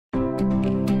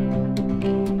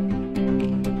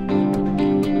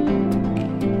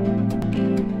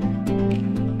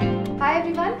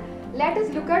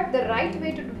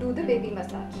way to do the baby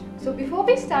massage. So before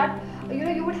we start,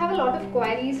 you would have a lot of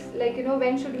queries like,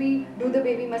 when should we do the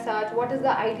baby massage? What is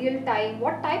the ideal time?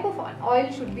 What type of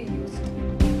oil should be used?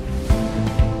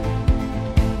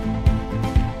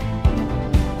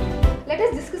 Let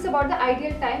us discuss about the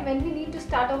ideal time when we need to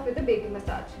start off with the baby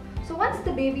massage. So once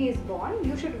the baby is born,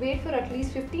 you should wait for at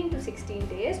least 15 to 16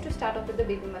 days to start off with the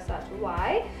baby massage.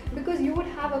 Why? Because you would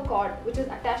have a cord which is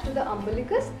attached to the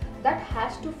umbilicus that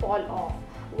has to fall off.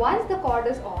 Once the cord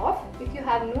is off, if you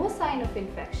have no sign of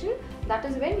infection, that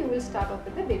is when you will start off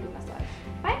with the baby massage.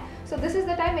 Fine? So this is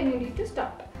the time when you need to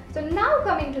start. So now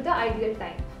coming to the ideal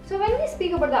time. So when we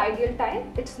speak about the ideal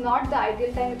time, it's not the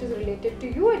ideal time which is related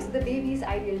to you, it's the baby's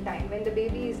ideal time, when the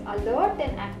baby is alert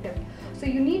and active. So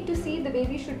you need to see the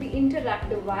baby should be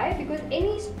interactive. Why? Because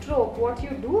any stroke, what you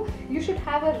do, you should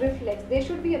have a reflex. There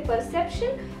should be a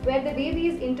perception where the baby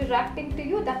is interacting to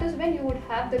you. That is when you would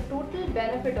have the total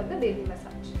benefit of the baby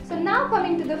massage. So now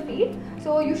coming to the feed.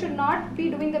 So you should not be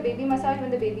doing the baby massage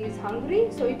when the baby is hungry.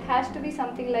 So it has to be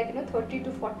something like 30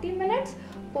 to 40 minutes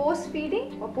post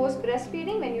feeding or post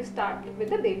breastfeeding when you start with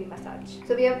the baby massage.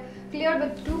 So we have cleared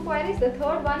with 2 queries. The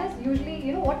third one is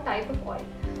usually what type of oil.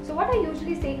 So what I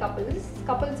usually say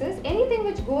couples is anything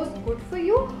which goes good for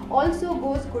you also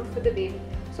goes good for the baby.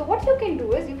 So what you can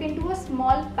do is you can do a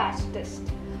small patch test.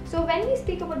 So when we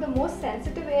speak about the most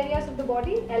sensitive areas of the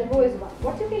body, elbow is one.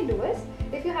 What you can do is,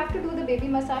 if you have to do the baby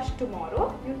massage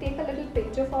tomorrow, you take a little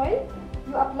pinch of oil,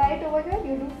 you apply it over here,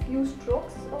 you do few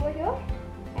strokes over here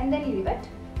and then leave it.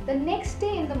 The next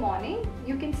day in the morning,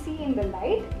 you can see in the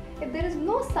light, if there is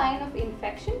no sign of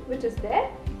infection which is there,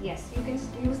 yes, you can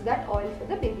use that oil for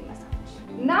the baby massage.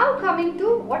 Now coming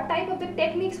to what type of the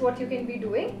techniques what you can be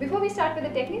doing. Before we start with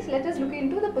the techniques, let us look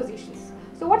into the positions.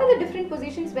 So what are the different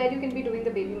positions where you can be doing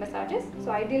the baby massages? So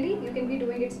ideally, you can be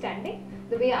doing it standing,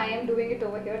 the way I am doing it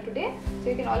over here today. So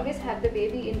you can always have the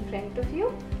baby in front of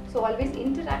you. So always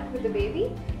interact with the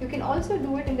baby. You can also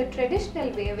do it in the traditional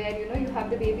way where you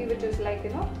have the baby which is like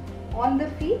on the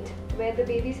feet, where the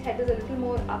baby's head is a little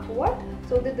more upward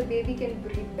so that the baby can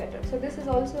breathe better. So this is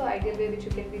also an ideal way which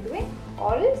you can be doing.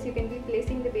 Or else you can be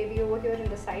placing the baby over here in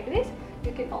the sideways.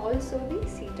 You can also be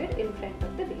seated in front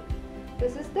of the baby.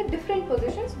 This is the different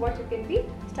positions what you can be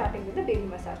starting with the baby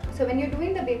massage. So when you're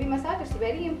doing the baby massage, it's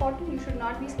very important you should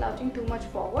not be slouching too much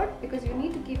forward because you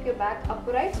need to keep your back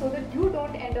upright so that you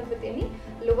don't end up with any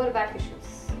lower back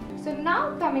issues. So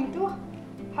now coming to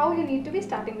how you need to be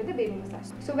starting with the baby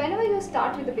massage. So whenever you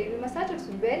start with the baby massage, it's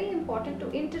very important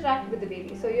to interact with the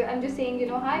baby. So I'm just saying,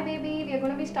 hi baby, we are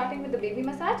going to be starting with the baby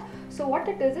massage. So what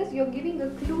it is you're giving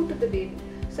a clue to the baby.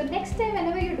 So next time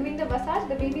whenever you're doing the massage,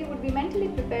 the baby would be mentally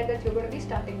prepared that you're going to be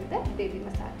starting with the baby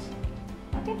massage.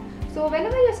 Okay. So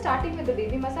whenever you're starting with the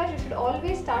baby massage, you should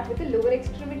always start with the lower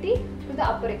extremity to the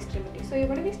upper extremity. So you're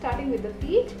going to be starting with the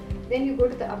feet, then you go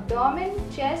to the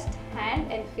abdomen, chest, hand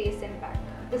and face and back.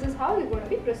 This is how you're going to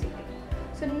be proceeding.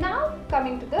 So now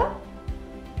coming to the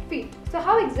feet. So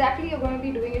how exactly you're going to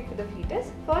be doing it for the feet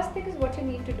is, first thing is what you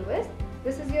need to do is,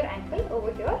 this is your ankle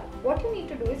over here. What you need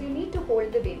to do is you need to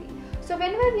hold the baby. So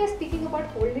whenever we are speaking about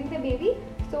holding the baby,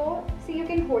 so see you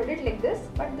can hold it like this,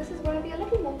 but this is going to be a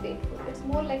little more painful. It's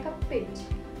more like a pinch.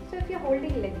 So if you're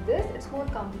holding like this, it's more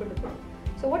comfortable.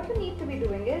 So what you need to be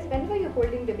doing is, whenever you're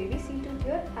holding the baby, see to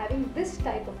here having this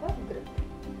type of a grip.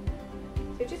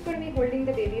 So you're just going to be holding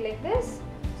the baby like this.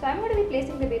 So I'm going to be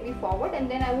placing the baby forward and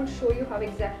then I will show you how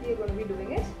exactly you're going to be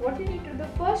doing it. What you need to do, the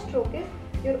first stroke is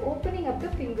you're opening up the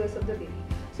fingers of the baby.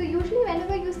 So usually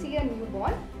whenever you see a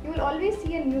newborn, you will always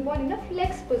see a newborn in a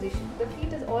flex position. The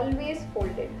feet is always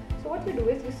folded. So what you do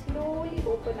is you slowly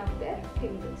open up their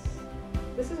fingers.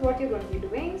 This is what you're going to be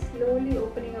doing, slowly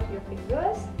opening up your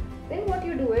fingers. Then what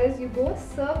you do is you go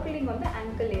circling on the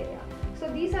ankle area. So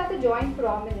these are the joint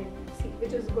prominent, see,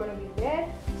 which is going to be there.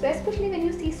 So especially when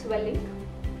you see swelling,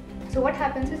 so what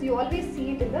happens is you always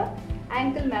see it in the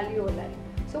ankle malleoli.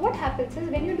 So what happens is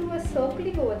when you do a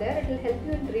circling over there, it will help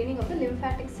you in draining of the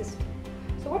lymphatic system.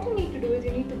 So what you need to do is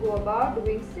you need to go about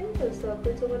doing simple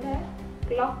circles over there,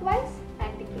 clockwise,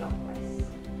 anti-clockwise.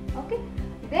 Okay.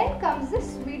 Then comes the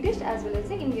Swedish as well as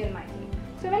the Indian miking.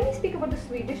 So when we speak about the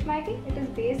Swedish miking, it is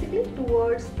basically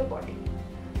towards the body.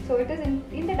 So it is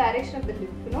in the direction of the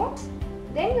lymph nodes.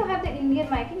 Then you have the Indian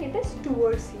miking, it is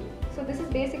towards you. So this is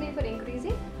basically for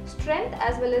increasing strength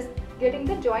as well as getting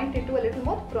the joint into a little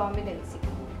more prominency.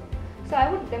 So I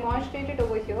would demonstrate it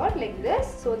over here like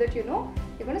this so that you're going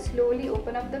to slowly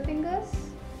open up the fingers.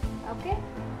 Okay.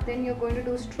 Then you're going to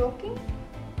do stroking.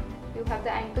 You have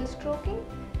the ankle stroking.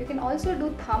 You can also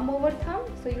do thumb over thumb.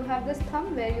 So you have this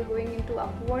thumb where you're going into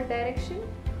upward direction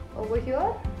over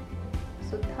here.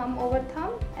 So thumb over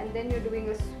thumb, and then you're doing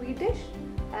a Swedish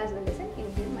as well as an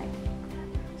Indian mic.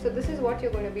 So this is what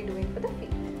you're going to be doing for the feet.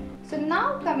 So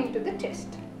now coming to the chest.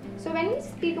 So when we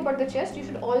speak about the chest, you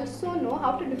should also know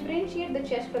how to differentiate the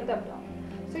chest from the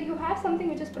abdomen. So you have something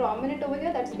which is prominent over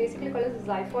here, that's basically called as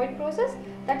the xiphoid process.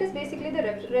 That is basically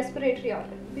the respiratory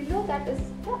organ. Below that is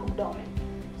the abdomen.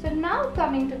 So now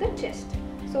coming to the chest.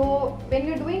 So when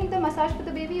you're doing the massage for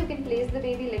the baby, you can place the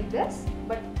baby like this.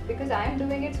 But because I am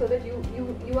doing it so that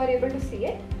you are able to see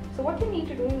it. So what you need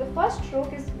to do in the first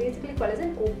stroke is basically called as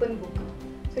an open book.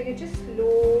 So you're just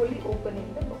slowly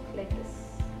opening the book like this.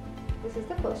 This is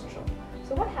the first stroke.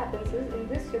 So what happens is, in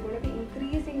this you're going to be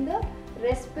increasing the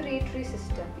respiratory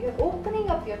system. You're opening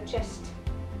up your chest.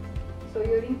 So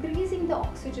you're increasing the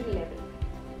oxygen level.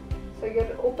 So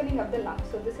you're opening up the lungs.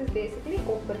 So this is basically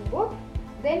open book.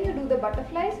 Then you do the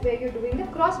butterflies where you're doing the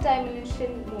cross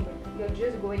dimension movement. You're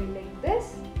just going like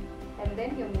this and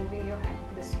then you're moving your hand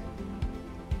this way.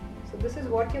 So this is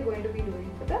what you're going to be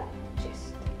doing for the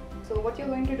chest. So what you're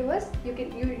going to do is,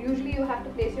 usually you have to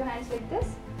place your hands like this.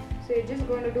 So you're just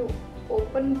going to do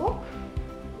open book,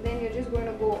 then you're just going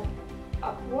to go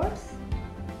upwards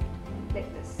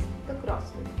like this, the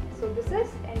crossway. So this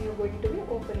is, and you're going to be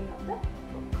opening up the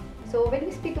book. So when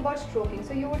we speak about stroking,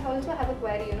 so you would also have a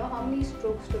query, how many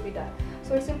strokes to be done.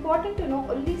 So it's important to know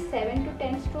only 7 to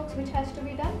 10 strokes which has to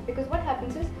be done, because what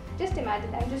happens is, just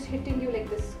imagine I'm just hitting you like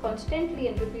this constantly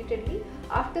and repeatedly.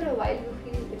 After a while you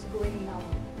feel it's going numb.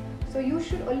 So you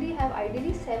should only have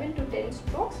ideally 7 to 10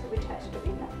 strokes which has to be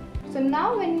done. So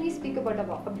now when we speak about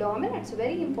abdomen, it's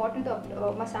very important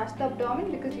to massage the abdomen,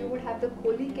 because you would have the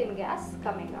colic and gas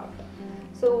coming out.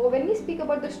 So when we speak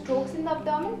about the strokes in the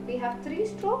abdomen, we have 3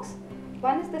 strokes.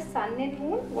 One is the sun and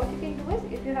moon. What you can do is,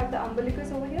 if you have the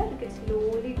umbilicus over here, you can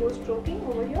slowly go stroking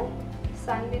over here,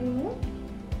 sun and moon.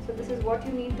 So this is what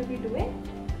you need to be doing,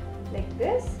 like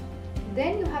this.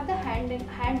 Then you have the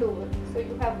hand over. So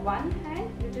you have one hand,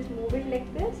 you just move it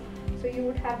like this. So you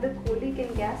would have the colic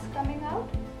and gas coming out.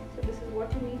 So this is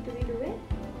what you need to be doing.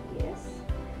 Yes.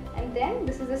 And then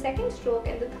this is the second stroke,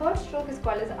 and the third stroke is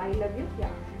called as I love you. Yeah.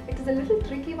 It is a little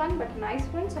tricky one, but nice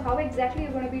one. So how exactly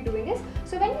you're going to be doing is,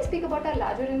 so when we speak about our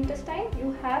larger intestine,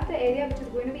 you have the area which is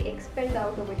going to be expelled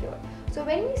out over here. So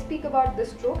when we speak about the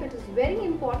stroke, it is very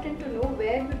important to know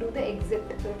where you do the exit.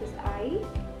 So it is I,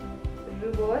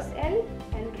 reverse L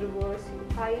and reverse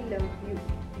U. I love you.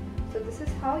 So this is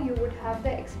how you would have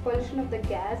the expulsion of the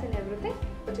gas and everything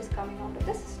which is coming out of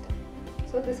the system.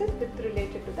 So this is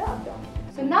related to the abdomen.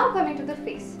 So now coming to the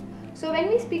face. So when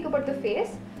we speak about the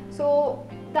face, so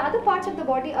the other parts of the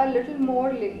body are a little more,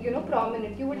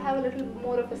 prominent. You would have a little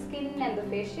more of a skin and the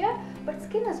fascia, but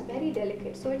skin is very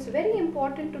delicate. So it's very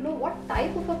important to know what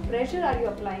type of a pressure are you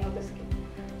applying on the skin.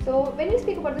 So when we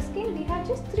speak about the skin, we have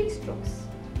just 3 strokes.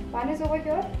 One is over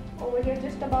here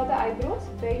just above the eyebrows,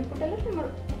 where you put a little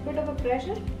more bit of a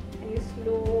pressure and you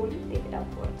slowly take it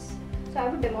upwards. So I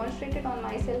would demonstrate it on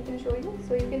myself and show you.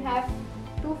 So you can have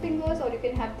 2 fingers or you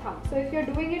can have thumb. So if you're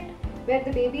doing it where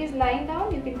the baby is lying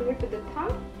down, you can do it with the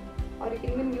thumb, or you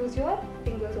can even use your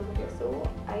fingers over here. So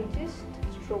I just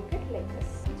stroke it like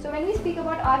this. So when we speak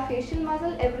about our facial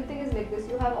muscle, everything is like this.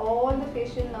 You have all the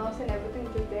facial nerves and everything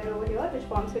which is there over here, which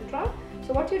forms the trunk.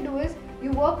 So what you do is,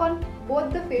 you work on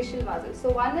both the facial muscles. So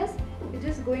one is, you're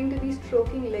just going to be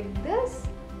stroking like this,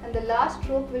 and the last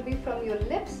stroke will be from your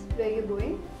lips, where you're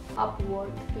going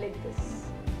upward like this.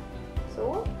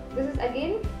 So this is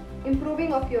again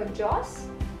improving of your jaws.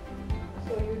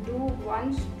 So you do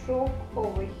one stroke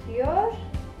over here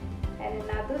and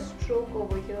another stroke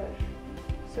over here.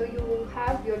 So you will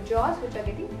have your jaws which are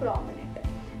getting prominent.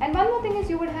 And one more thing is,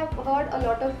 you would have heard a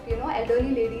lot of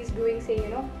elderly ladies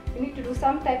saying you need to do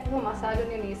some type of a massage on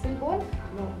your nasal bone.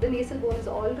 No, the nasal bone is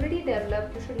already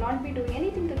developed. You should not be doing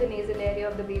anything to the nasal area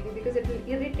of the baby, because it will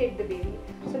irritate the baby.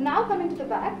 So now coming to the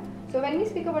back. So when we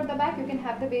speak about the back, you can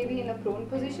have the baby in a prone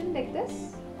position like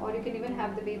this, or you can even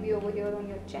have the baby over here on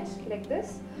your chest like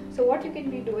this. So what you can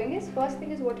be doing is, first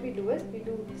thing is, what we do is, we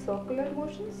do circular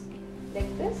motions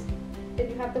like this. Then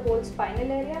you have the whole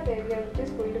spinal area, where we are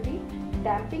just going to be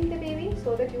damping the baby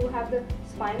so that you have the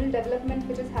spinal development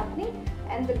which is happening.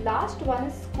 And the last one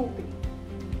is scooping.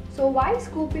 So why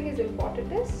scooping is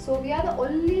important is, so we are the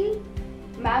only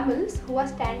mammals who are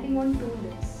standing on 2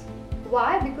 limbs.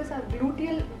 Why? Because our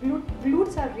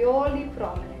glutes are really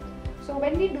prominent. So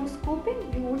when we do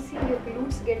scooping, you would see your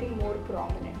glutes getting more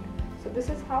prominent. So this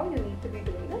is how you need to be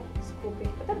doing the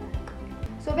scooping for the back.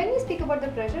 So when we speak about the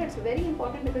pressure, it's very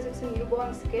important because it's a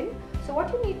newborn skin. So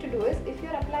what you need to do is, if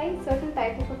you're applying certain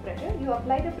type of a pressure, you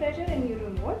apply the pressure and you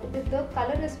remove it. If the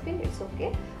color is pink, it's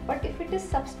okay. But if it is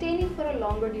sustaining for a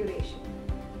longer duration,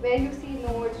 where you see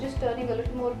no, it's just turning a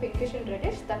little more pinkish and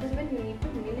reddish, that is when you need to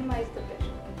minimize the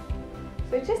pressure.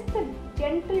 So it's just the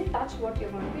gentle touch what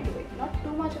you're going to be doing, not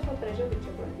too much of a pressure which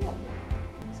you're going to be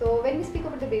applying. So when we speak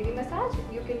about the baby massage,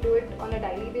 you can do it on a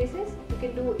daily basis. You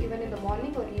can do even in the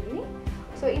morning or evening.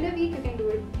 So in a week you can do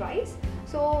it thrice.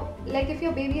 So like if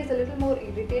your baby is a little more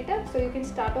irritated, so you can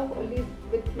start off only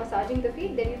with massaging the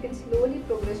feet, then you can slowly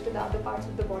progress to the other parts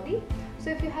of the body. So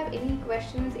if you have any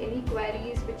questions, any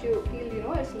queries which you feel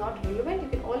it's not relevant, you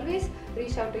can always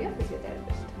reach out to your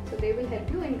physiotherapist. So they will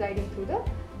help you in guiding through the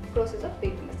process of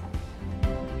baby massage.